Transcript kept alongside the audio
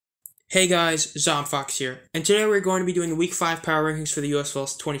Hey guys, Zomfox here, and today we're going to be doing the Week 5 Power Rankings for the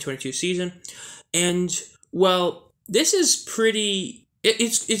USFL 2022 season, and, well, this is pretty,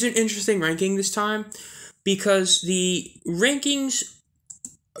 it's an interesting ranking this time, because the rankings,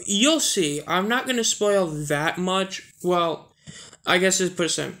 you'll see, I'm not going to spoil that much, well, I guess just put it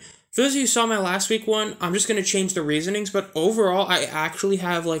simple. For those of you who saw my last week one, I'm just going to change the reasonings, but overall, I actually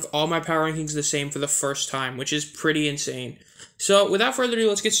have, all my power rankings the same for the first time, which is pretty insane. So, without further ado,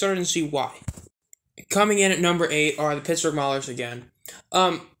 let's get started and see why. Coming in at number 8 are the Pittsburgh Maulers again.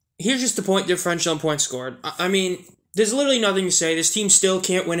 Here's just the point differential and points scored. I mean, there's literally nothing to say. This team still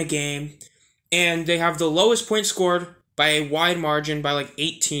can't win a game, and they have the lowest points scored by a wide margin by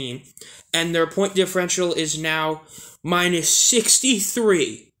 18, and their point differential is now minus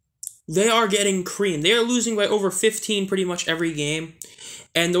 63. They are getting creamed. They are losing by over 15 pretty much every game.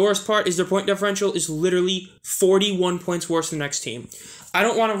 And the worst part is their point differential is literally 41 points worse than the next team. I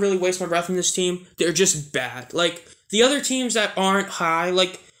don't want to really waste my breath on this team. They're just bad. The other teams that aren't high,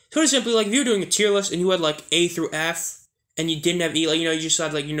 sort of simply, if you were doing a tier list and you had, A through F, and you didn't have E, you just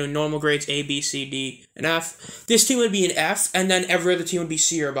had, normal grades A, B, C, D, and F, this team would be an F, and then every other team would be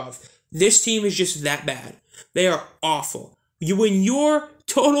C or above. This team is just that bad. They are awful. When your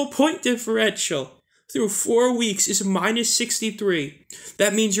total point differential through 4 weeks is minus 63,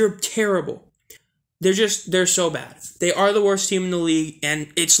 that means you're terrible. They're so bad. They are the worst team in the league,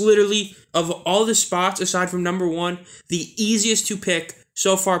 and it's literally, of all the spots aside from number 1, the easiest to pick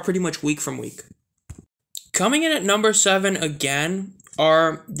so far pretty much week from week. Coming in at number 7 again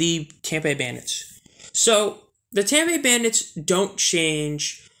are the Tampa Bay Bandits. So, the Tampa Bay Bandits don't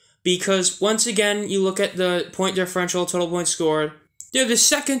change because, once again, you look at the point differential, total points scored, they're the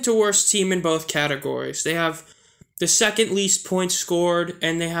second to worst team in both categories. They have the second least points scored,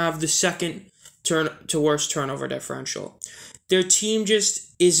 and they have the second to worst turnover differential. Their team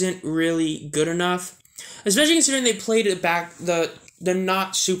just isn't really good enough, especially considering they played the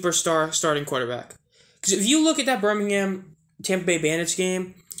not superstar starting quarterback. Because if you look at that Birmingham Tampa Bay Bandits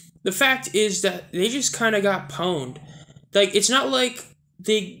game, the fact is that they just kind of got pwned. It's not like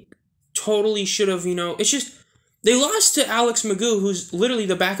they totally should have, it's just they lost to Alex Magoo, who's literally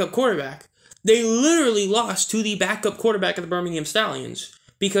the backup quarterback. They literally lost to the backup quarterback of the Birmingham Stallions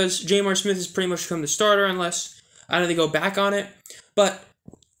because Jamar Smith has pretty much become the starter unless, they go back on it. But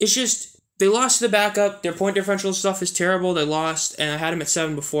it's just, they lost to the backup. Their point differential stuff is terrible. They lost, and I had them at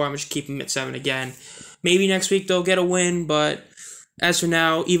 7 before. I'm just keeping them at 7 again. Maybe next week they'll get a win, but as for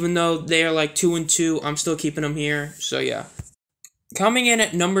now, even though they are 2-2, I'm still keeping them here. So yeah. Coming in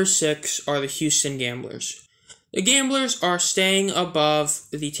at number 6 are the Houston Gamblers. The Gamblers are staying above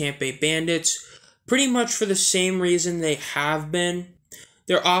the Tampa Bay Bandits pretty much for the same reason they have been.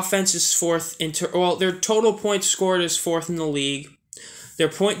 Their offense is fourth their total points scored is 4th in the league. Their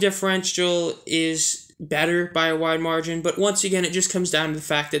point differential is better by a wide margin, but once again, it just comes down to the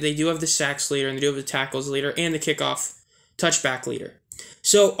fact that they do have the sacks leader, and they do have the tackles leader, and the kickoff touchback leader.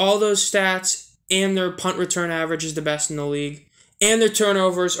 So all those stats, and their punt return average is the best in the league, and their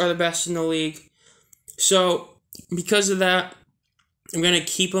turnovers are the best in the league. So because of that, I'm going to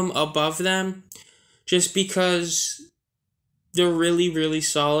keep them above them just because they're really, really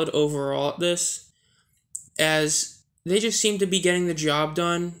solid overall at this, as they just seem to be getting the job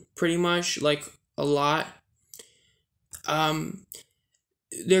done pretty much, a lot.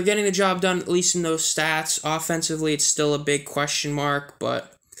 They're getting the job done, at least in those stats. Offensively, it's still a big question mark,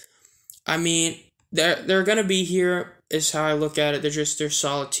 but, they're going to be here is how I look at it. They're a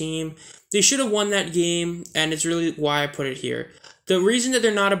solid team. They should have won that game, and it's really why I put it here. The reason that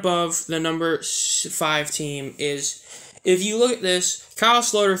they're not above the number 5 team is, if you look at this, Kyle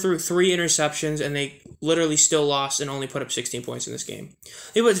Sloter threw 3 interceptions, and they literally still lost and only put up 16 points in this game.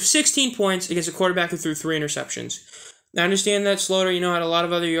 They put 16 points against a quarterback who threw 3 interceptions. I understand that Sloter, had a lot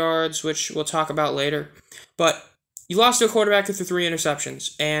of other yards, which we'll talk about later, but you lost to a quarterback who threw 3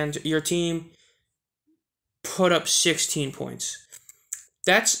 interceptions, and your team put up 16 points.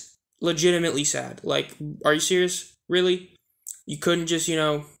 That's legitimately sad. Are you serious? Really? You couldn't just,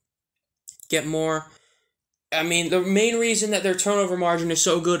 get more? The main reason that their turnover margin is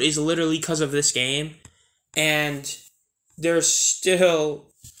so good is literally because of this game. And they're still,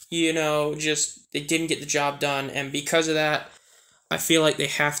 they didn't get the job done. And because of that, I feel like they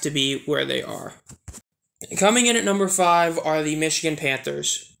have to be where they are. Coming in at number 5 are the Michigan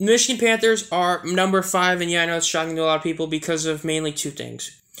Panthers. The Michigan Panthers are number 5, and yeah, I know it's shocking to a lot of people because of mainly 2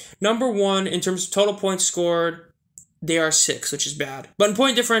 things. Number 1, in terms of total points scored, they are 6, which is bad. But in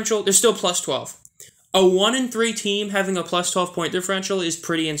point differential, they're still plus 12. A 1-3 team having a plus 12 point differential is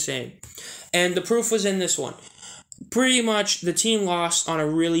pretty insane. And the proof was in this one. pretty much the team lost on a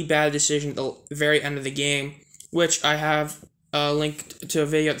really bad decision at the very end of the game, which I have linked to a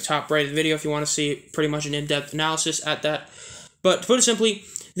video at the top right of the video if you want to see pretty much an in-depth analysis at that. But to put it simply,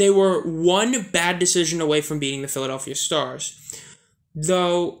 they were one bad decision away from beating the Philadelphia Stars.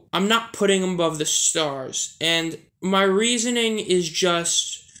 Though I'm not putting them above the Stars. And my reasoning is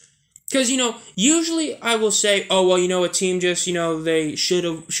just because, usually I will say, oh, well, a team just, they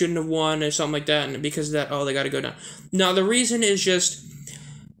shouldn't have won or something like that. And because of that, oh, they got to go down. No, the reason is just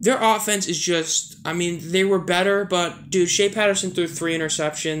their offense is just, they were better. But, dude, Shea Patterson threw 3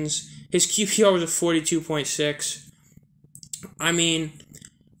 interceptions. His QPR was a 42.6.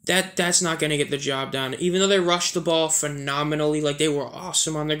 That's not going to get the job done. Even though they rushed the ball phenomenally, they were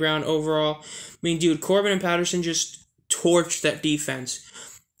awesome on the ground overall. Dude, Corbin and Patterson just torched that defense.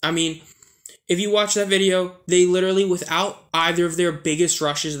 If you watch that video, they literally, without either of their biggest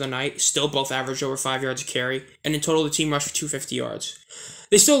rushes of the night, still both averaged over 5 yards a carry, and in total the team rushed for 250 yards.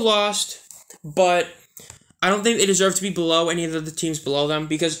 They still lost, but I don't think they deserve to be below any of the teams below them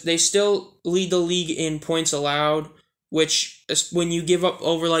because they still lead the league in points allowed, which when you give up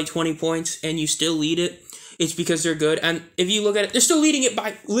over 20 points and you still lead it, it's because they're good. And if you look at it, they're still leading it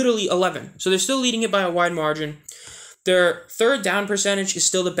by literally 11. So they're still leading it by a wide margin. Their third down percentage is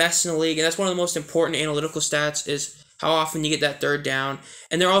still the best in the league, and that's one of the most important analytical stats is how often you get that third down.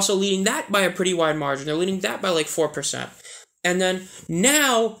 And they're also leading that by a pretty wide margin. They're leading that by 4%. And then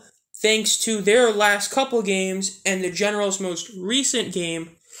now, thanks to their last couple games and the Generals' most recent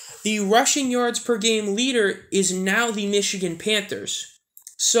game, the rushing yards per game leader is now the Michigan Panthers.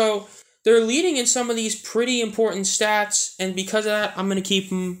 So they're leading in some of these pretty important stats, and because of that, I'm going to keep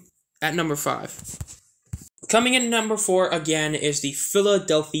them at number 5. Coming in at number 4, again, is the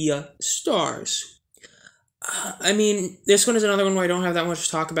Philadelphia Stars. This one is another one where I don't have that much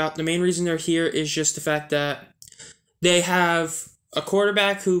to talk about. The main reason they're here is just the fact that they have a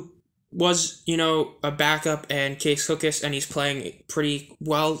quarterback who was, a backup and Case Cookus, and he's playing pretty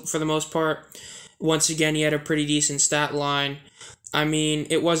well for the most part. Once again, he had a pretty decent stat line.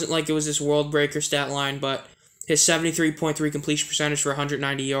 It wasn't like it was this world breaker stat line, but his 73.3 completion percentage for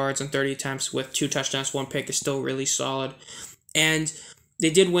 190 yards on 30 attempts with 2 touchdowns, 1 pick is still really solid. And they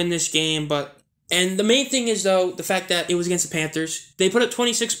did win this game, and the main thing is, though, the fact that it was against the Panthers. They put up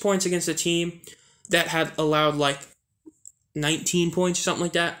 26 points against a team that had allowed 19 points or something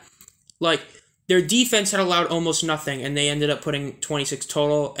like that. Their defense had allowed almost nothing, and they ended up putting 26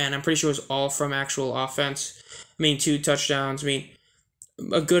 total, and I'm pretty sure it was all from actual offense. 2 touchdowns.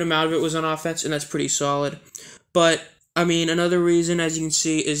 A good amount of it was on offense, and that's pretty solid. But, another reason, as you can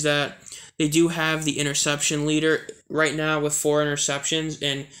see, is that they do have the interception leader right now with 4 interceptions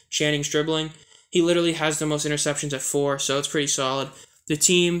in Channing Stribling. He literally has the most interceptions at 4, so it's pretty solid. The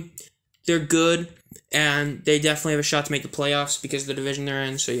team, they're good, and they definitely have a shot to make the playoffs because of the division they're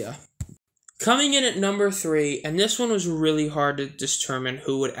in, so yeah. Coming in at number 3, and this one was really hard to determine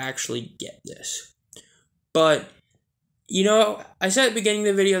who would actually get this. But, I said at the beginning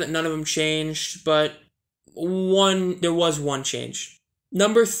of the video that none of them changed, but there was one change.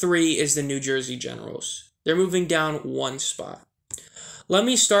 Number 3 is the New Jersey Generals. They're moving down 1 spot. Let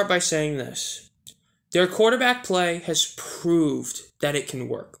me start by saying this. Their quarterback play has proved that it can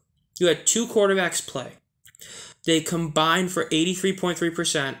work. You had 2 quarterbacks play. They combined for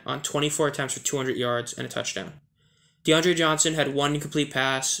 83.3% on 24 attempts for 200 yards and a touchdown. DeAndre Johnson had 1 incomplete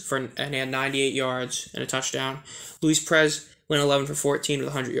pass and he had 98 yards and a touchdown. Luis Perez went 11 for 14 with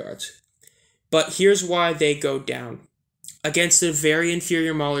 100 yards. But here's why they go down. Against a very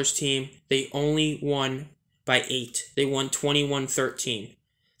inferior Maulers team, they only won by 8. They won 21-13.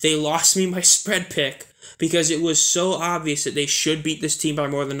 They lost me my spread pick because it was so obvious that they should beat this team by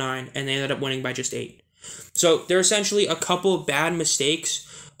more than 9, and they ended up winning by just 8. So they're essentially a couple of bad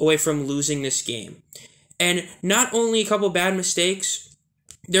mistakes away from losing this game. And not only a couple of bad mistakes,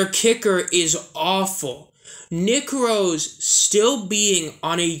 their kicker is awful. Nick Rose still being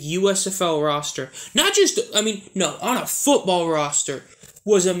on a USFL roster, on a football roster,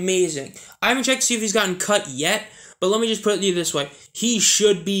 was amazing. I haven't checked to see if he's gotten cut yet, but let me just put it to you this way. He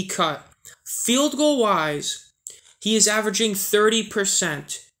should be cut. Field goal wise, he is averaging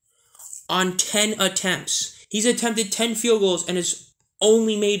 30% on 10 attempts. He's attempted 10 field goals and has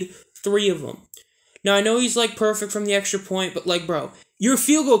only made 3 of them. Now, I know he's, perfect from the extra point, but, bro, your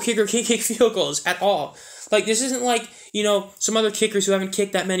field goal kicker can't kick field goals at all. This isn't some other kickers who haven't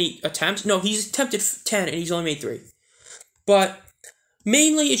kicked that many attempts. No, he's attempted 10, and he's only made 3. But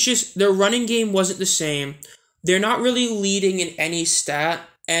mainly, it's just their running game wasn't the same. They're not really leading in any stat,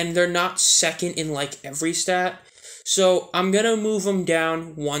 and they're not second in, every stat. So, I'm going to move them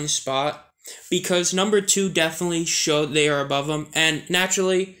down 1 spot. because number 2 definitely showed they are above them. And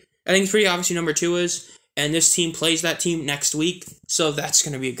naturally, I think it's pretty obvious who number 2 is. And this team plays that team next week, so that's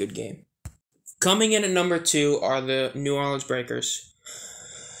going to be a good game. Coming in at number 2 are the New Orleans Breakers.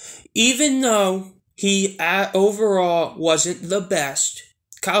 Even though he overall wasn't the best,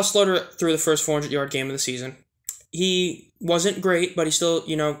 Kyle Sloter threw the first 400-yard game of the season. He wasn't great, but he still,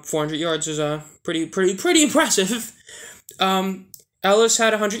 400 yards is pretty impressive. Ellis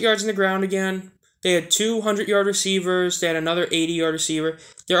had 100 yards in the ground again. They had 200-yard receivers. They had another 80-yard receiver.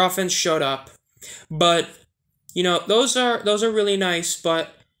 Their offense showed up. But, those are really nice,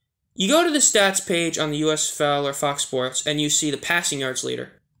 but you go to the stats page on the USFL or Fox Sports, and you see the passing yards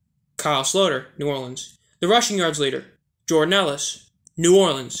leader, Kyle Sloter, New Orleans. The rushing yards leader, Jordan Ellis, New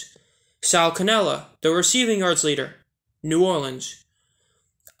Orleans. Sal Cannella, the receiving yards leader, New Orleans.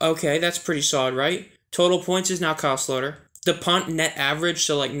 Okay, that's pretty solid, right? Total points is now Kyle Sloter. The punt net average,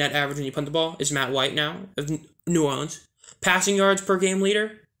 so net average when you punt the ball, is Matt White now of New Orleans. Passing yards per game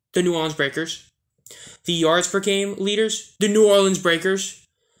leader, the New Orleans Breakers. The yards per game leaders, the New Orleans Breakers.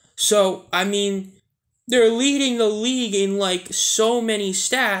 So, they're leading the league in so many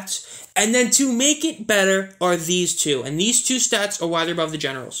stats. And then to make it better are these two. And these two stats are why they're above the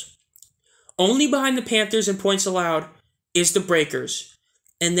Generals. Only behind the Panthers in points allowed is the Breakers.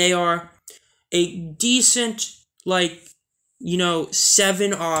 And they are a decent,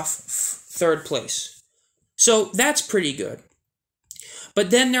 7 off third place. So that's pretty good. But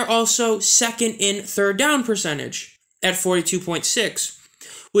then they're also second in third down percentage at 42.6,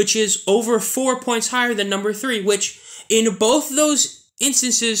 which is over 4 points higher than number 3, which in both those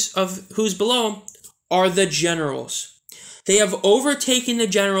instances of who's below them are the Generals. They have overtaken the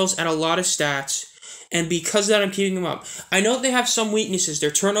Generals at a lot of stats, and because of that, I'm keeping them up. I know they have some weaknesses. Their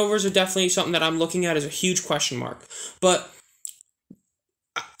turnovers are definitely something that I'm looking at as a huge question mark. But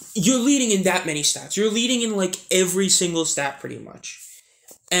you're leading in that many stats. You're leading in every single stat pretty much.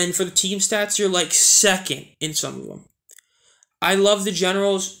 And for the team stats, you're second in some of them. I love the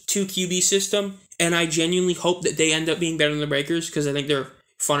Generals 2 QB system, and I genuinely hope that they end up being better than the Breakers because I think they're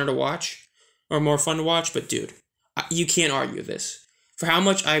funner to watch, or more fun to watch. But dude, you can't argue this. For how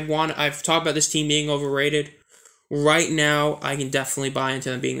much I've talked about this team being overrated. Right now, I can definitely buy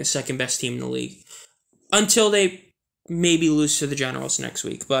into them being the second best team in the league. Until they maybe lose to the Generals next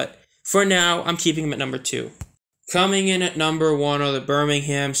week. But for now, I'm keeping them at number 2. Coming in at number 1 are the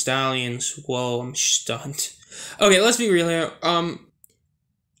Birmingham Stallions. Whoa, I'm stunned. Okay, let's be real here. I'm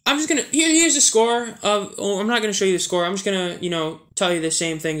just gonna here's the score of. Oh, I'm not gonna show you the score. I'm just gonna tell you the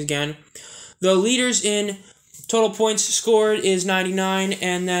same things again. The leaders in total points scored is 99,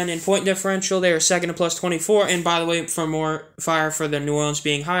 and then in point differential they are second to plus 24. And by the way, for more fire for the New Orleans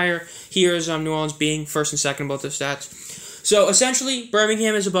being higher, here's New Orleans being first and second in both the stats. So essentially,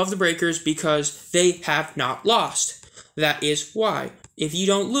 Birmingham is above the Breakers because they have not lost. That is why. If you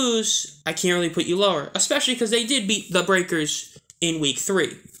don't lose, I can't really put you lower, especially because they did beat the Breakers in week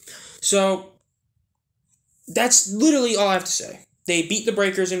 3. So that's literally all I have to say. They beat the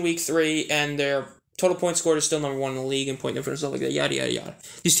Breakers in week 3, and their total points scored is still number 1 in the league, and point difference, stuff like that, yada, yada, yada.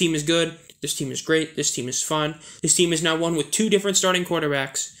 This team is good. This team is great. This team is fun. This team is now won with 2 different starting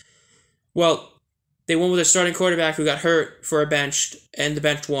quarterbacks. Well, they won with a starting quarterback who got hurt for a bench, and the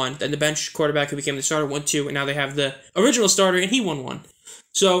bench won. Then the bench quarterback who became the starter won 2, and now they have the original starter, and he won 1.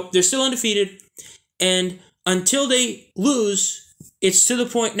 So they're still undefeated, and until they lose, it's to the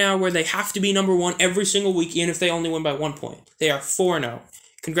point now where they have to be number 1 every single week, even if they only win by 1 point. They are 4-0.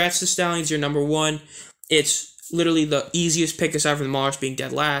 Congrats to the Stallions, you're number 1. It's literally the easiest pick aside from the Maulers being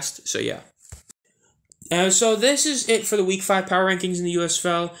dead last, so yeah. So this is it for the Week 5 power rankings in the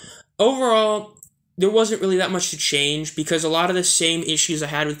USFL. Overall, there wasn't really that much to change because a lot of the same issues I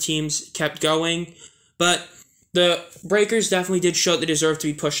had with teams kept going, but the Breakers definitely did show they deserve to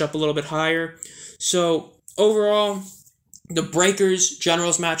be pushed up a little bit higher. So overall, the Breakers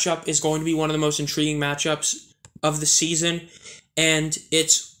Generals matchup is going to be one of the most intriguing matchups of the season, and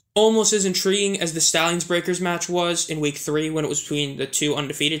it's almost as intriguing as the Stallions Breakers match was in week 3 when it was between the 2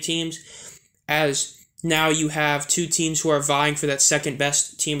 undefeated teams, as now you have 2 teams who are vying for that second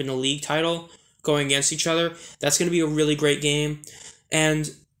best team in the league title going against each other. That's going to be a really great game. And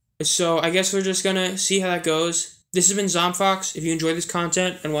so I guess we're just going to see how that goes. This has been Zomfox. If you enjoyed this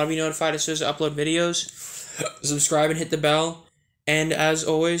content and want to be notified as soon as I upload videos, subscribe and hit the bell. And as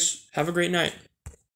always, have a great night.